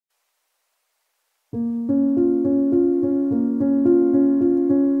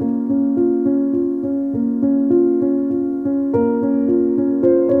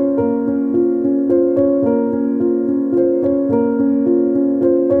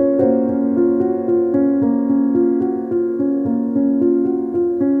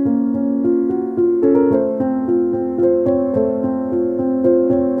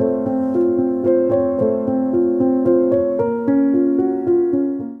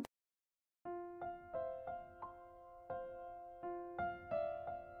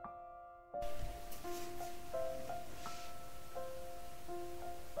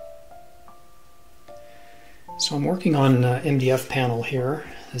So I'm working on an MDF panel here.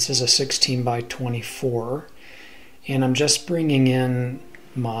 This is a 16 by 24, and I'm just bringing in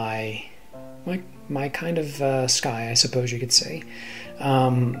my kind of sky, I suppose you could say.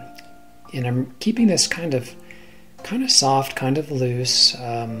 And I'm keeping this kind of soft, kind of loose.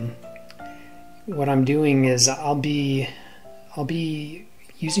 What I'm doing is I'll be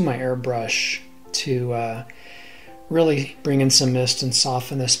using my airbrush to really bring in some mist and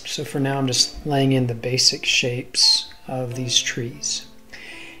soften this. So for now I'm just laying in the basic shapes of these trees.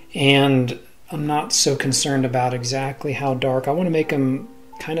 And I'm not so concerned about exactly how dark. I want to make them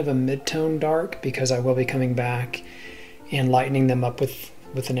kind of a mid-tone dark because I will be coming back and lightening them up with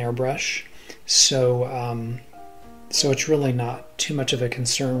an airbrush. So it's really not too much of a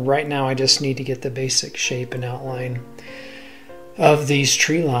concern. Right now I just need to get the basic shape and outline of these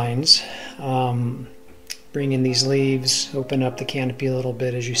tree lines. Bring in these leaves, open up the canopy a little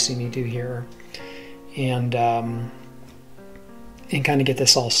bit as you see me do here, and kind of get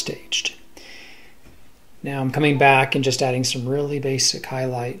this all staged. Now I'm coming back and just adding some really basic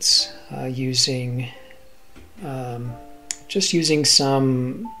highlights using some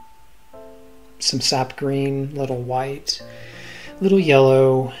sap green, little white, little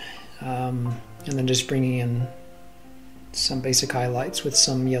yellow, and then just bringing in some basic highlights with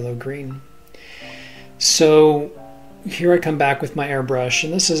some yellow green. So here I come back with my airbrush,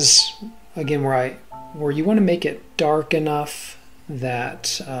 and this is again where you want to make it dark enough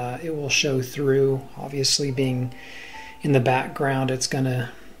that it will show through. Obviously, being in the background, it's going to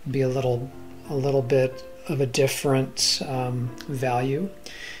be a little bit of a different value.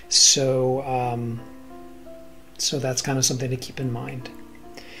 So that's kind of something to keep in mind.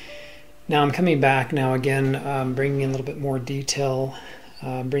 Now I'm coming back now again, bringing in a little bit more detail.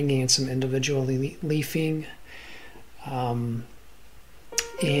 Bringing in some individual leafing, and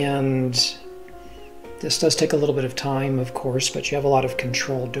this does take a little bit of time, of course, but you have a lot of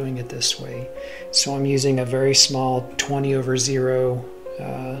control doing it this way. So I'm using a very small 20/0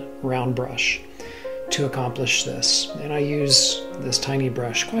 round brush to accomplish this, and I use this tiny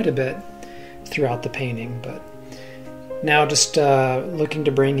brush quite a bit throughout the painting. But now just looking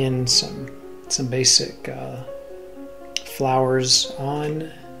to bring in some basic flowers on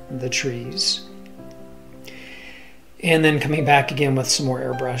the trees, and then coming back again with some more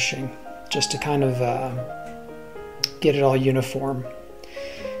airbrushing just to kind of get it all uniform.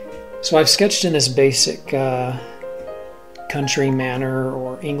 So I've sketched in this basic country manner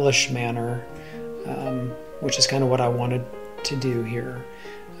or English manner, which is kind of what I wanted to do here.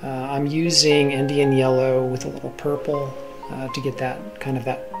 I'm using Indian yellow with a little purple to get that kind of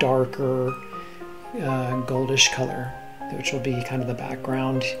that darker goldish color, which will be kind of the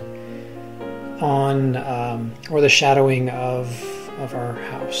background on or the shadowing of our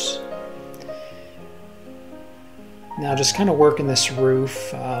house. Now just kind of working this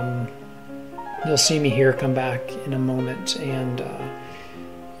roof. You'll see me here come back in a moment and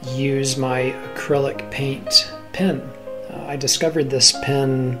use my acrylic paint pen. I discovered this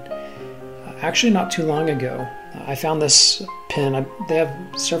pen actually not too long ago. I found this pen. They have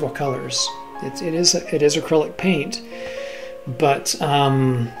several colors. It is acrylic paint, but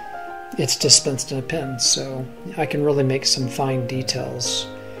it's dispensed in a pen, so I can really make some fine details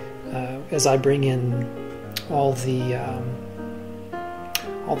as I bring in all the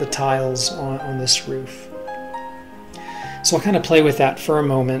tiles on this roof. So I'll kind of play with that for a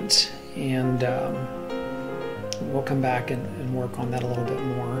moment, and we'll come back and work on that a little bit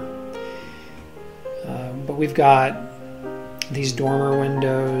more. But we've got these dormer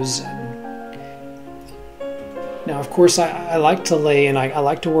windows, and now, of course, I like to lay and I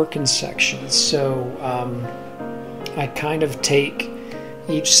like to work in sections. So I kind of take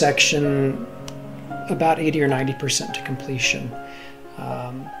each section about 80 or 90% to completion.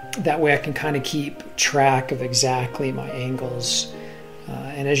 That way I can kind of keep track of exactly my angles.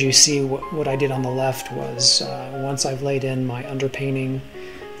 And as you see, what I did on the left was once I've laid in my underpainting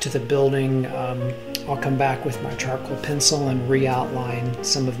to the building, I'll come back with my charcoal pencil and re-outline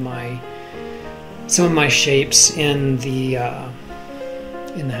some of my shapes in the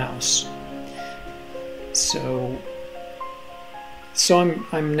house. So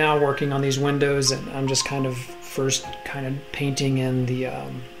I'm now working on these windows, and I'm just first painting in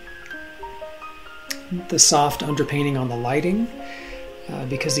the soft underpainting on the lighting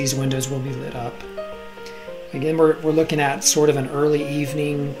because these windows will be lit up. Again, we're looking at sort of an early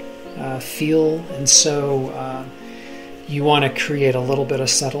evening feel, and so you want to create a little bit of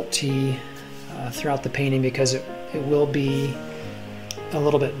subtlety throughout the painting because it will be a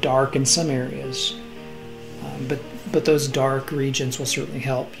little bit dark in some areas, but those dark regions will certainly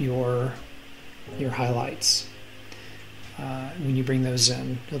help your highlights. when you bring those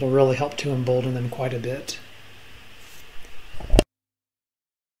in. It'll really help to embolden them quite a bit.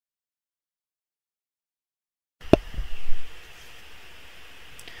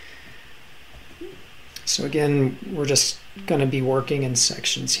 So again, we're just going to be working in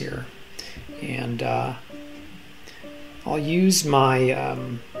sections here, and I'll use my,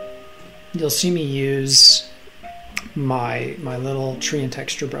 you'll see me use my little tree and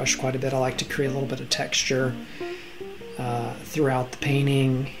texture brush quite a bit. I like to create a little bit of texture throughout the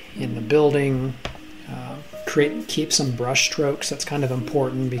painting, in the building, keep some brush strokes. That's kind of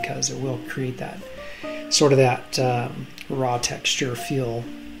important because it will create that sort of that raw texture feel.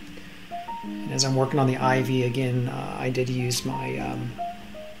 And as I'm working on the ivy again, I did use my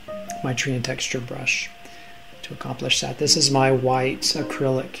my tree and texture brush to accomplish that. This is my white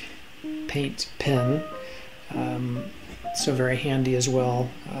acrylic paint pen, so very handy as well.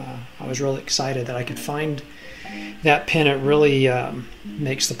 I was really excited that I could find that pen. It really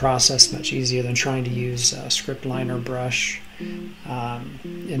makes the process much easier than trying to use a script liner brush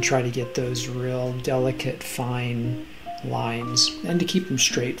and try to get those real delicate, fine lines, and to keep them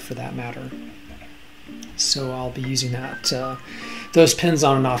straight for that matter. So I'll be using that those pens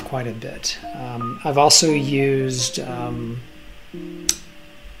on and off quite a bit. I've also used I'm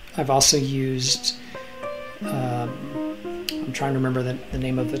trying to remember the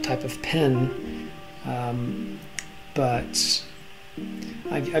name of the type of pen, but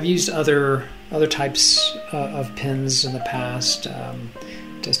I've used other types of pens in the past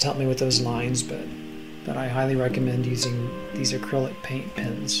just to help me with those lines, but I highly recommend using these acrylic paint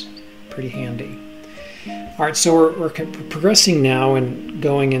pens. Pretty handy. All right, so we're progressing now and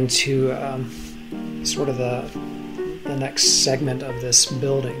going into sort of the next segment of this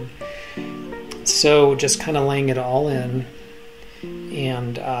building. So just kind of laying it all in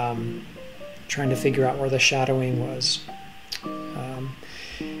and trying to figure out where the shadowing was.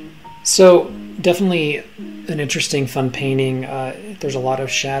 So definitely an interesting, fun painting. There's a lot of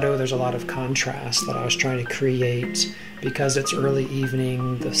shadow, there's a lot of contrast that I was trying to create because it's early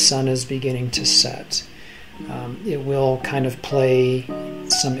evening, the sun is beginning to set. It will kind of play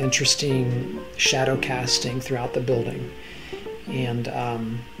some interesting shadow casting throughout the building. And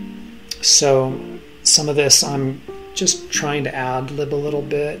so some of this I'm just trying to ad-lib a little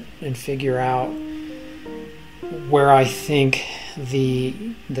bit and figure out where I think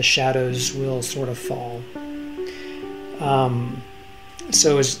the shadows will sort of fall.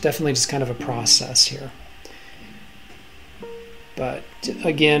 So it's definitely just kind of a process here. But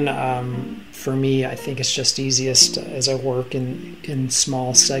again, for me, I think it's just easiest as I work in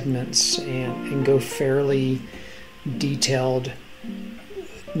small segments and go fairly detailed,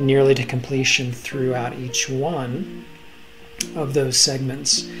 nearly to completion throughout each one of those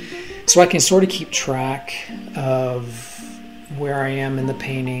segments. So I can sort of keep track of where I am in the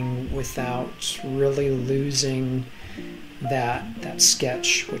painting without really losing that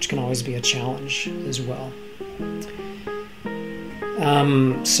sketch, which can always be a challenge as well.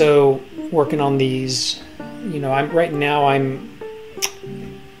 So working on these, you know, I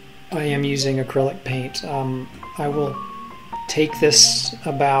am using acrylic paint. I will take this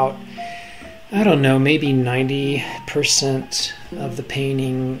about, I don't know, maybe 90% of the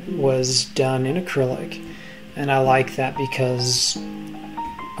painting was done in acrylic, and I like that because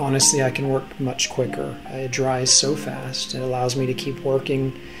honestly I can work much quicker. It dries so fast. It allows me to keep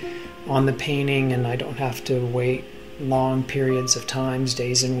working on the painting, and I don't have to wait long periods of times,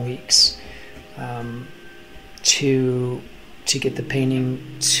 days and weeks, to get the painting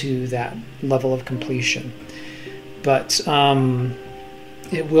to that level of completion. But I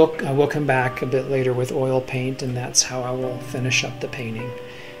will come back a bit later with oil paint, and that's how I will finish up the painting.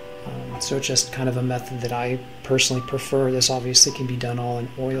 So it's just kind of a method that I personally prefer. This obviously can be done all in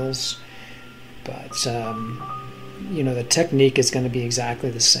oils, but you know, the technique is going to be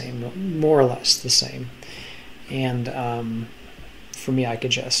exactly the same, more or less the same. And for me, I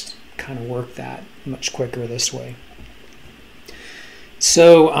could just kind of work that much quicker this way.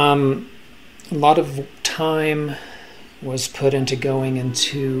 So a lot of time was put into going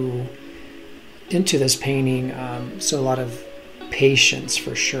into this painting, so a lot of patience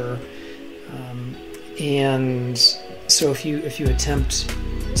for sure. And so if you attempt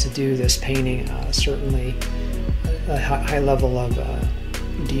to do this painting, certainly a high level of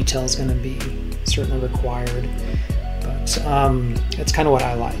detail is going to be certainly required, but it's kind of what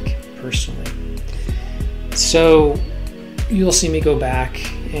I like personally. So you'll see me go back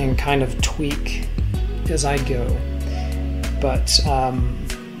and kind of tweak as I go, but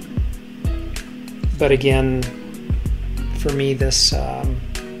again, for me, this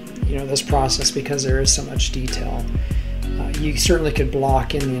you know, this process, because there is so much detail, You certainly could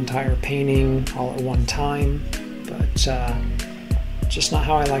block in the entire painting all at one time, but just not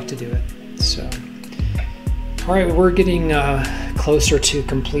how I like to do it. So, all right, we're getting closer to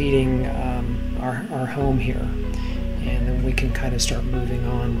completing our home here, and then we can kind of start moving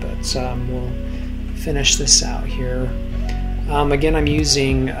on, but we'll finish this out here. Again, I'm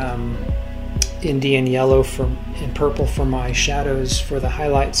using Indian yellow and purple for my shadows for the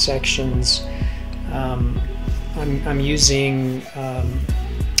highlight sections. I'm using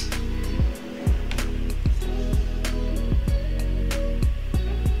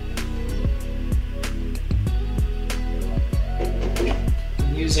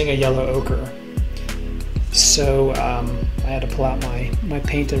a yellow ochre. So I had to pull out my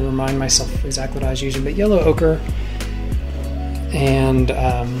paint to remind myself exactly what I was using, but yellow ochre and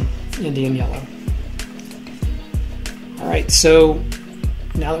Indian yellow. Alright, so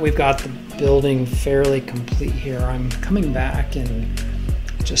now that we've got the building fairly complete here, I'm coming back and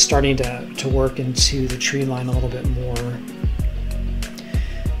just starting to work into the tree line a little bit more.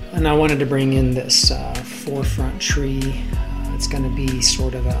 And I wanted to bring in this forefront tree. It's going to be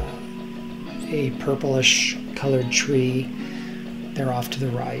sort of a purplish colored tree there off to the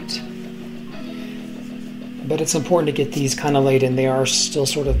right. But it's important to get these kind of laid in. They are still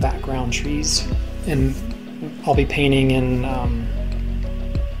sort of background trees. And I'll be painting in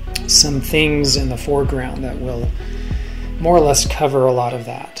some things in the foreground that will more or less cover a lot of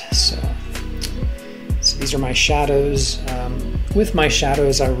that. So these are my shadows. With my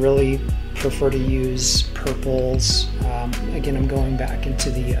shadows, I really prefer to use purples. Again, I'm going back into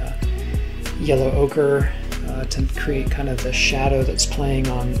the yellow ochre to create kind of the shadow that's playing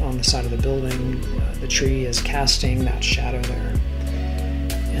on the side of the building. The tree is casting that shadow there.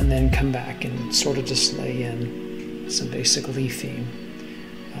 And then come back and sort of just lay in some basic leafing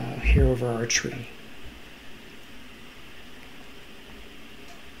here over our tree.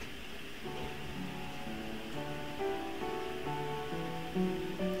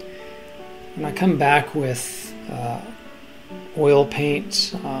 When I come back with oil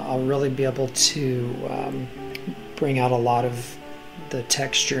paint, I'll really be able to bring out a lot of the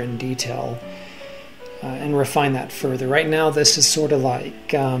texture and detail and refine that further. Right now this is sort of like,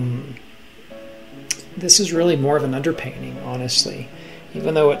 this is really more of an underpainting, honestly.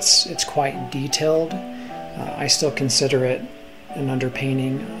 Even though it's quite detailed, I still consider it an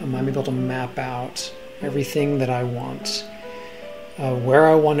underpainting. I'm able to map out everything that I want, where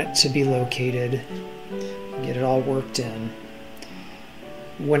I want it to be located, get it all worked in.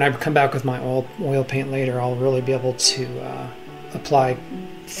 When I come back with my oil paint later, I'll really be able to apply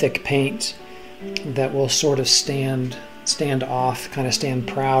thick paint that will sort of stand off, kind of stand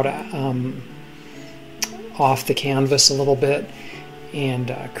proud off the canvas a little bit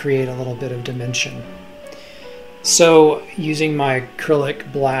and create a little bit of dimension. So using my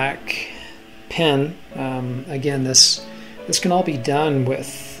acrylic black pen, again, this can all be done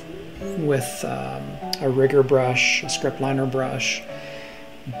with a rigger brush, a script liner brush,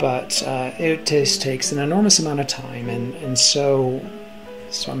 but it just takes an enormous amount of time, and so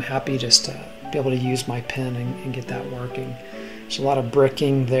I'm happy just to be able to use my pen and get that working. There's a lot of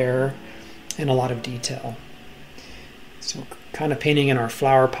bricking there and a lot of detail. So kind of painting in our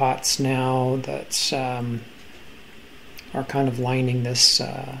flower pots now that are kind of lining this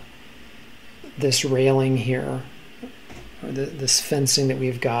this railing here, or this fencing that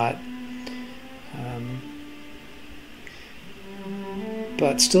we've got,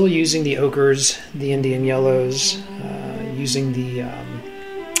 but still using the ochres, the Indian yellows, using the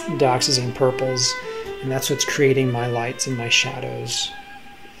dioxazine purples, and that's what's creating my lights and my shadows,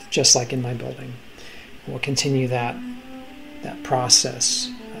 just like in my building. We'll continue that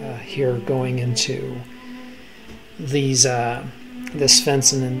process here, going into these this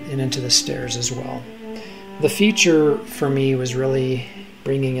fence and into the stairs as well. The feature for me was really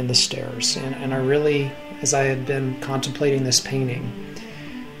bringing in the stairs, and I really, as I had been contemplating this painting,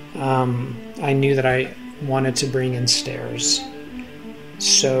 I knew that I wanted to bring in stairs.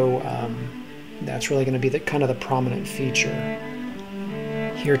 So that's really going to be the kind of the prominent feature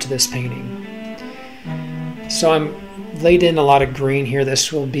here to this painting. So I'm laid in a lot of green here.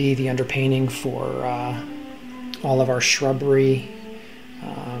 This will be the underpainting for all of our shrubbery,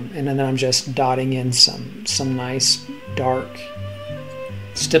 and then I'm just dotting in some nice dark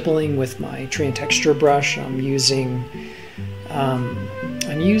stippling with my tree and texture brush. I'm using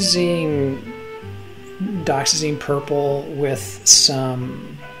dioxazine purple with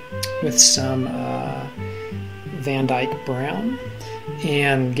some Van Dyke brown,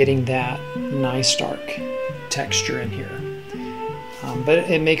 and getting that nice dark texture in here. But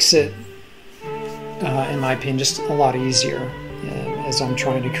it makes it in my opinion, just a lot easier as I'm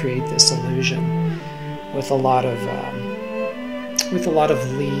trying to create this illusion with a lot of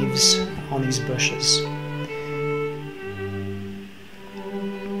leaves on these bushes.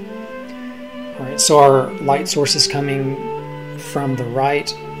 All right, so our light source is coming from the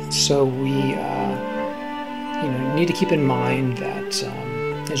right, so we need to keep in mind that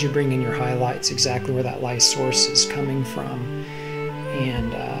as you bring in your highlights, exactly where that light source is coming from.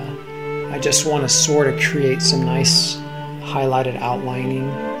 And I just want to sort of create some nice highlighted outlining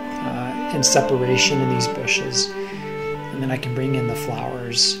and separation in these bushes, and then I can bring in the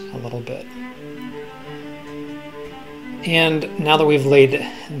flowers a little bit. And now that we've laid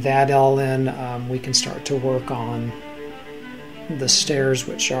that all in, we can start to work on the stairs,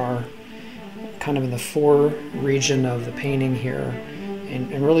 which are kind of in the fore region of the painting here,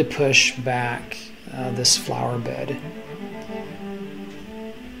 and really push back this flower bed.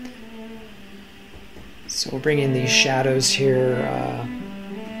 So we'll bring in these shadows here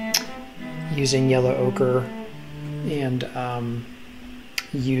using yellow ochre and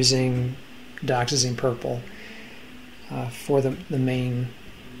using dioxazine purple for the main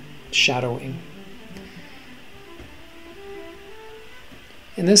shadowing.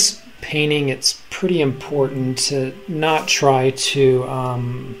 In this painting, it's pretty important to not try to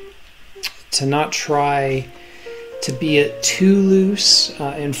be it too loose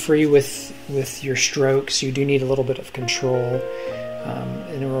and free with your strokes. You do need a little bit of control,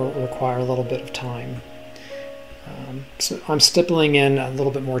 and it will require a little bit of time. So I'm stippling in a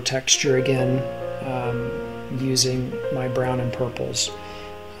little bit more texture again, using my brown and purples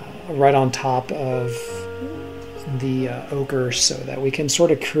right on top of the ochre, so that we can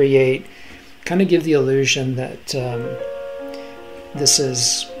sort of kind of give the illusion that this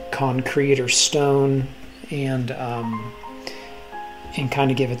is concrete or stone, and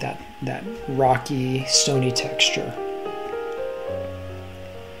kind of give it that rocky, stony texture.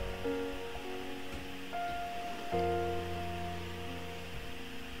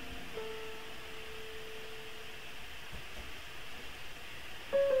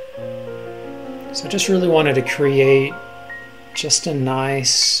 So I just really wanted to create just a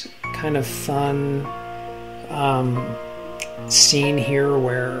nice kind of fun scene here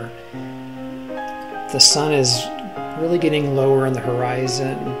where the sun is really getting lower in the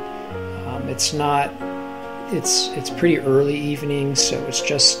horizon. It's pretty early evening, so it's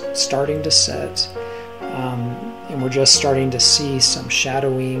just starting to set, and we're just starting to see some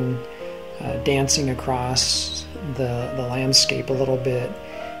shadowing dancing across the landscape a little bit,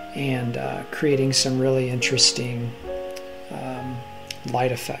 and creating some really interesting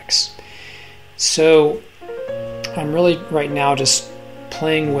light effects. So I'm really right now just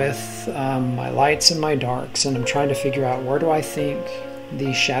playing with my lights and my darks, and I'm trying to figure out where do I think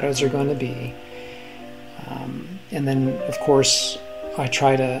these shadows are going to be, and then of course I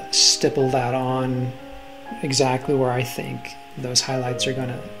try to stipple that on exactly where I think those highlights are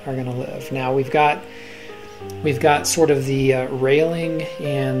gonna live. Now we've got sort of the railing,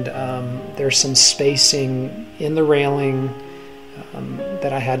 and there's some spacing in the railing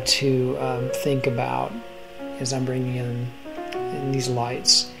that I had to think about as I'm bringing in these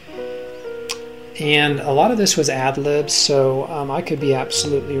lights. And a lot of this was ad-lib, so I could be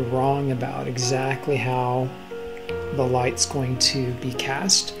absolutely wrong about exactly how the light's going to be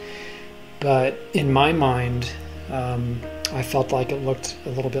cast, but in my mind I felt like it looked a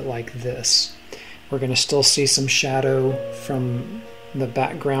little bit like this. We're going to still see some shadow from the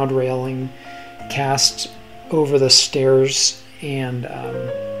background railing cast over the stairs, and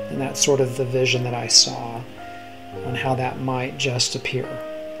that's sort of the vision that I saw on how that might just appear.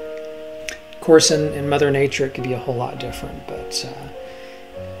 Of course, in Mother Nature it could be a whole lot different, but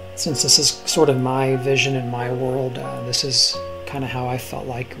since this is sort of my vision and my world, this is kind of how I felt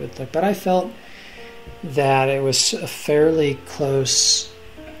like it would look. But I felt that it was a fairly close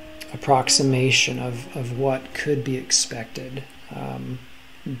approximation of what could be expected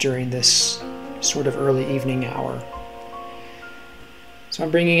during this sort of early evening hour. So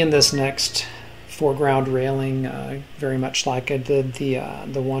I'm bringing in this next foreground railing very much like I did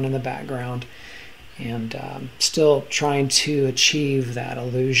the one in the background, and still trying to achieve that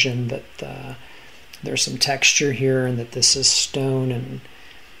illusion that there's some texture here and that this is stone,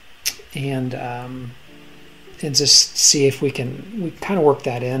 and just see if we kind of work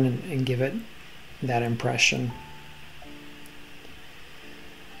that in and give it that impression.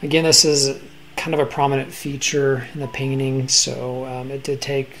 Again, this is kind of a prominent feature in the painting, so it did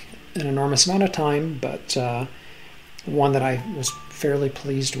take an enormous amount of time, but one that I was fairly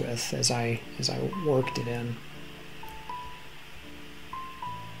pleased with as I worked it in.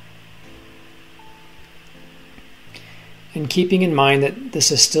 And keeping in mind that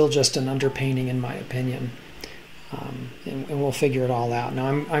this is still just an underpainting in my opinion. And we'll figure it all out. Now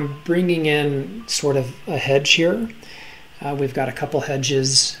I'm bringing in sort of a hedge here. We've got a couple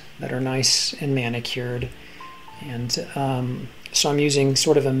hedges that are nice and manicured. And so I'm using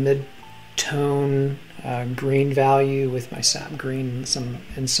sort of a mid-tone green value with my sap green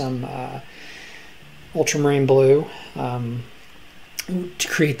and some ultramarine blue to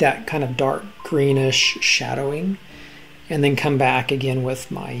create that kind of dark greenish shadowing. And then come back again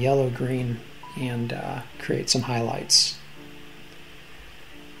with my yellow green and create some highlights.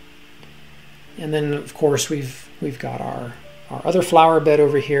 And then of course we've got our other flower bed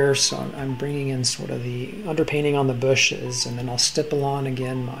over here, so I'm bringing in sort of the underpainting on the bushes, and then I'll stipple on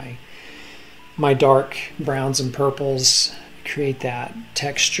again my dark browns and purples, create that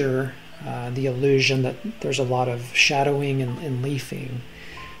texture, the illusion that there's a lot of shadowing and leafing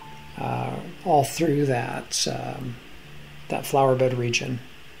all through that flower bed region.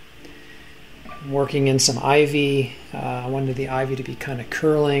 Working in some ivy. I wanted the ivy to be kind of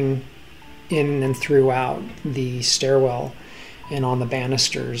curling in and throughout the stairwell and on the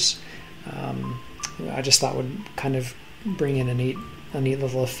banisters. I just thought would kind of bring in a neat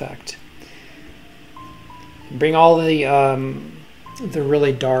little effect. Bring all the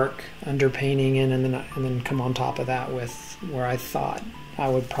really dark underpainting in, and then come on top of that with where I thought I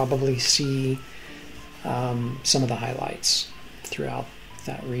would probably see some of the highlights throughout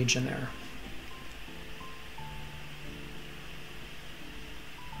that region there.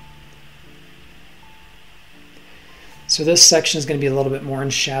 So this section is going to be a little bit more in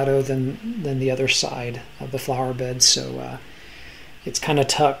shadow than the other side of the flower bed, so it's kind of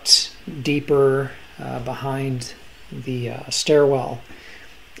tucked deeper behind the stairwell,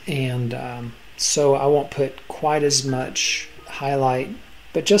 and so I won't put quite as much highlight,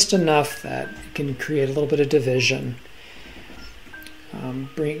 but just enough that it can create a little bit of division.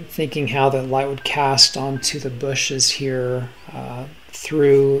 Thinking how the light would cast onto the bushes here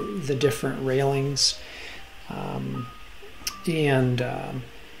through the different railings. And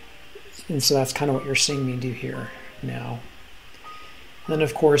so that's kind of what you're seeing me do here now. Then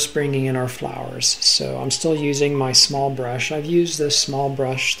of course bringing in our flowers. So I'm still using my small brush. I've used this small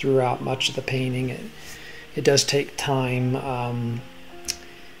brush throughout much of the painting. It does take time,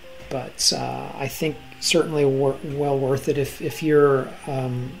 but I think certainly well worth it if you're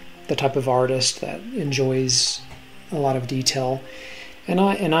the type of artist that enjoys a lot of detail, and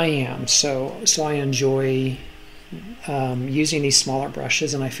I am. So I enjoy using these smaller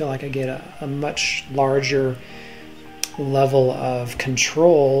brushes, and I feel like I get a much larger level of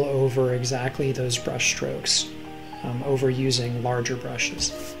control over exactly those brush strokes over using larger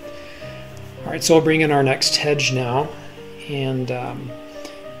brushes. All right, so I'll bring in our next hedge now, and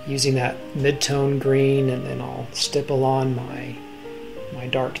using that mid-tone green, and then I'll stipple on my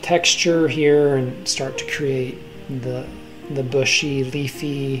dark texture here and start to create the bushy,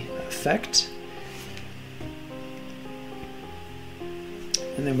 leafy effect.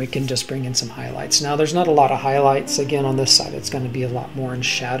 And then we can just bring in some highlights. Now there's not a lot of highlights. Again, on this side it's going to be a lot more in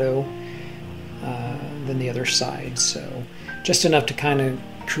shadow than the other side. So just enough to kind of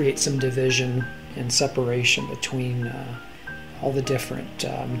create some division and separation between all the different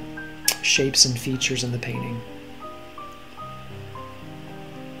shapes and features in the painting.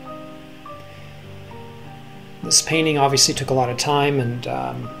 This painting obviously took a lot of time, and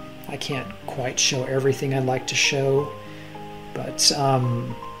I can't quite show everything I'd like to show, but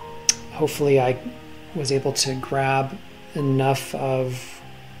hopefully I was able to grab enough of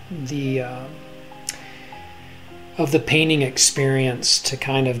the painting experience to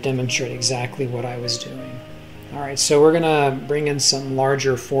kind of demonstrate exactly what I was doing. All right, so we're gonna bring in some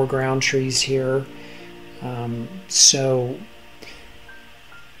larger foreground trees here. So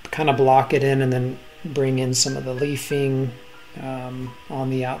kind of block it in and then bring in some of the leafing on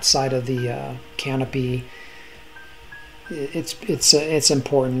the outside of the canopy. It's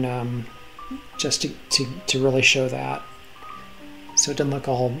important just to really show that, so it doesn't look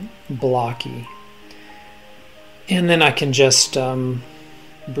all blocky. And then I can just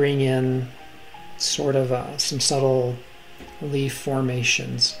bring in sort of some subtle leaf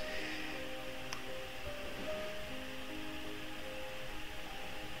formations.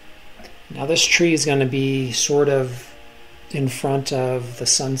 Now this tree is going to be sort of in front of the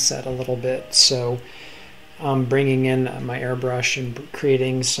sunset a little bit, so I'm bringing in my airbrush and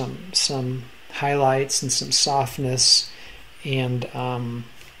creating some highlights and some softness, and kind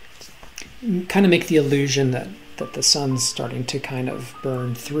of make the illusion that the sun's starting to kind of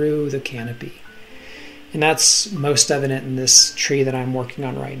burn through the canopy. And that's most evident in this tree that I'm working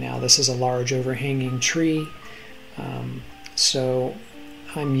on right now. This is a large overhanging tree. So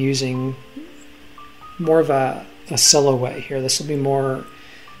I'm using more of a silhouette here. This will be more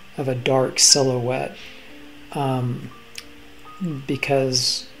of a dark silhouette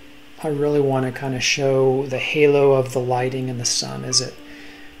because I really want to kind of show the halo of the lighting in the sun as it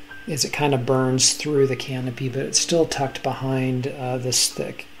kind of burns through the canopy, but it's still tucked behind this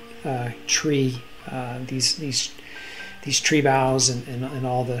thick tree, these tree boughs and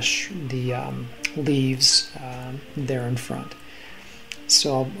all the leaves there in front.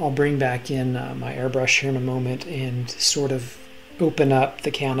 So I'll bring back in my airbrush here in a moment and sort of open up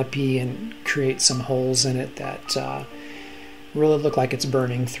the canopy and create some holes in it that really look like it's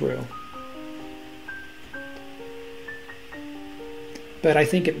burning through. But I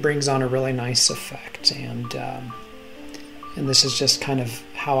think it brings on a really nice effect, and this is just kind of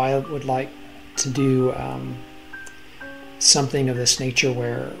how I would like to do something of this nature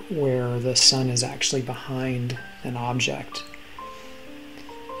where the sun is actually behind an object.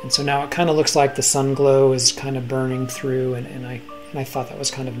 And so now it kind of looks like the sun glow is kind of burning through, and I thought that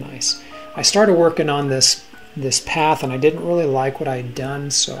was kind of nice. I started working on this path, and I didn't really like what I had done,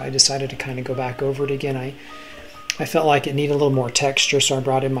 so I decided to kind of go back over it again. I felt like it needed a little more texture, so I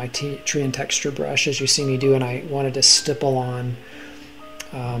brought in my tree and texture brush, as you see me do, and I wanted to stipple on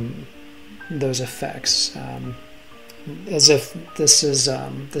those effects, as if this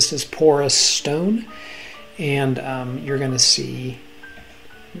is porous stone, and you're going to see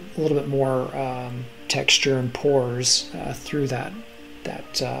a little bit more texture and pores through that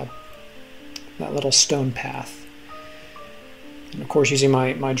little stone path. And of course, using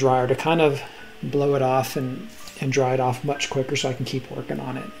my dryer to kind of blow it off and dry it off much quicker so I can keep working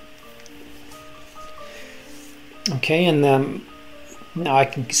on it. Okay, and now I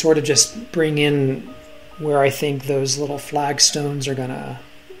can sort of just bring in where I think those little flagstones are gonna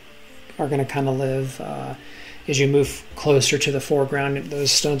kind of live. As you move closer to the foreground,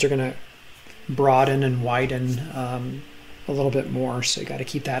 those stones are gonna broaden and widen a little bit more. So you got to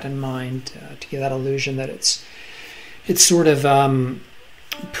keep that in mind to get that illusion that it's sort of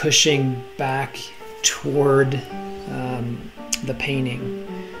pushing back toward the painting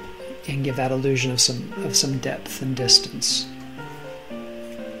and give that illusion of some depth and distance.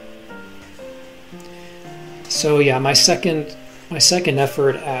 So yeah, my second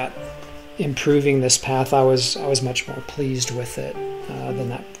effort at improving this path, I was much more pleased with it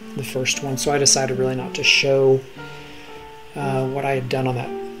than the first one. So I decided really not to show what I had done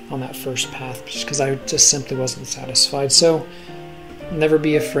on that first path, just because I just simply wasn't satisfied. So never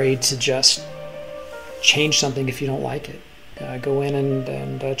be afraid to just change something if you don't like it. Go in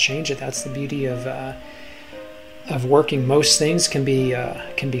and change it. That's the beauty of working. Most things can be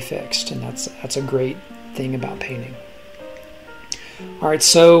fixed, and that's a great thing about painting. All right,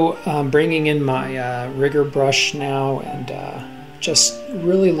 so bringing in my rigger brush now, and just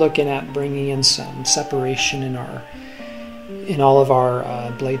really looking at bringing in some separation in all of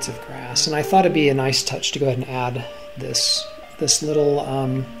our blades of grass. And I thought it'd be a nice touch to go ahead and add this little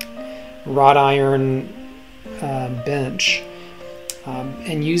wrought iron bench,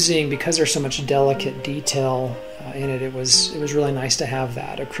 and because there's so much delicate detail in it, it was really nice to have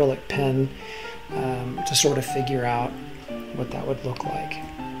that acrylic pen to sort of figure out what that would look like.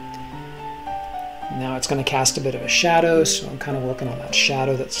 Now it's going to cast a bit of a shadow, so I'm kind of working on that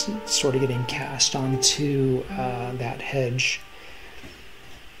shadow that's sort of getting cast onto that hedge.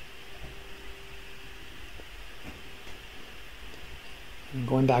 I'm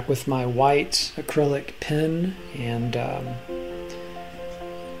going back with my white acrylic pen and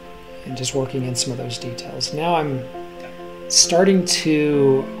just working in some of those details. Now I'm starting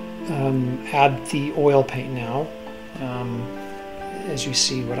to add the oil paint now. As you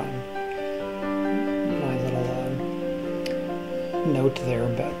see my little note there,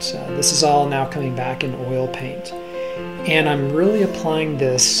 but this is all now coming back in oil paint, and I'm really applying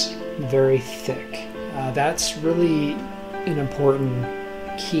this very thick. That's really an important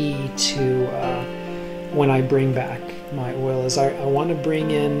key to when I bring back my oil, is I want to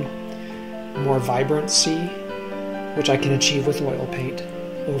bring in more vibrancy, which I can achieve with oil paint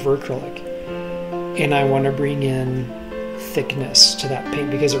over acrylic, and I want to bring in thickness to that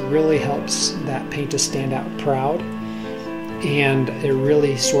paint, because it really helps that paint to stand out proud, and it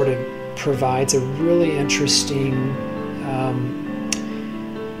really sort of provides a really interesting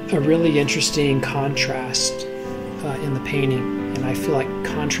contrast in the painting. And I feel like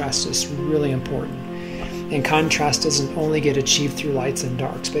contrast is really important, and contrast doesn't only get achieved through lights and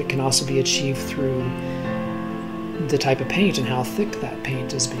darks, but it can also be achieved through the type of paint and how thick that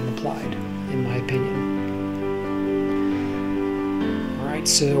paint is being applied, in my opinion. Alright,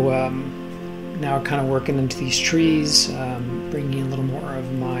 so now kind of working into these trees, bringing in a little more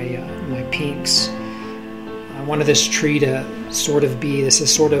of my pinks. I wanted this tree to sort of be, this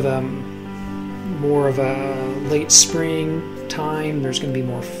is sort of more of a late spring time. There's going to be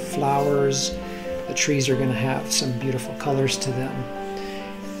more flowers. The trees are going to have some beautiful colors to them.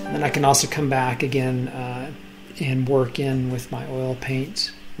 And then I can also come back again and work in with my oil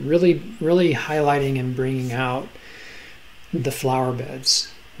paint, really highlighting and bringing out the flower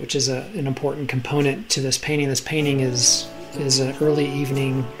beds, which is an important component to this painting. This painting is an early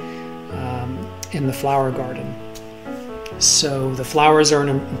evening in the flower garden. So the flowers are an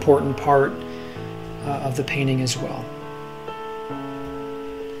important part of the painting as well.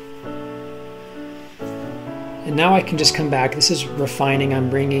 And now I can just come back. This is refining. I'm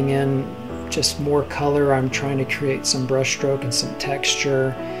bringing in just more color. I'm trying to create some brush stroke and some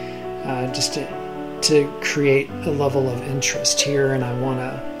texture, just to create a level of interest here. And I want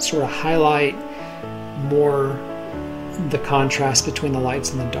to sort of highlight more the contrast between the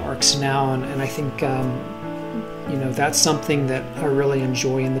lights and the darks now. And I think that's something that I really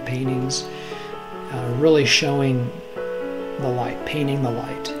enjoy in the paintings. Really showing the light, painting the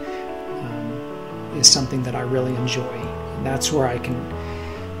light, is something that I really enjoy. And that's where I can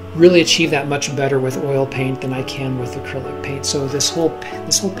really achieve that much better with oil paint than I can with acrylic paint. So this whole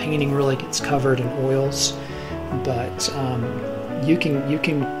painting really gets covered in oils, but you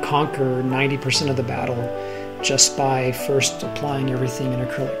can conquer 90% of the battle just by first applying everything in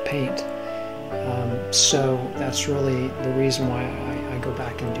acrylic paint. So that's really the reason why I go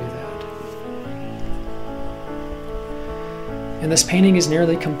back and do that. And this painting is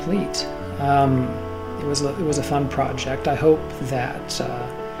nearly complete. It was a fun project. I hope that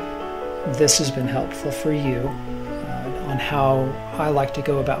this has been helpful for you on how I like to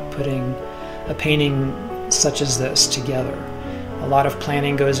go about putting a painting such as this together. A lot of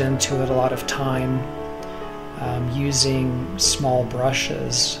planning goes into it, a lot of time, using small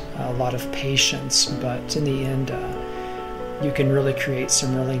brushes, a lot of patience, but in the end you can really create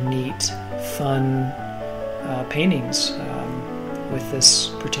some really neat, fun paintings with this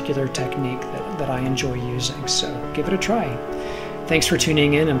particular technique that I enjoy using. So give it a try. Thanks for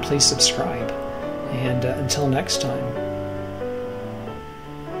tuning in, and please subscribe. And until next time.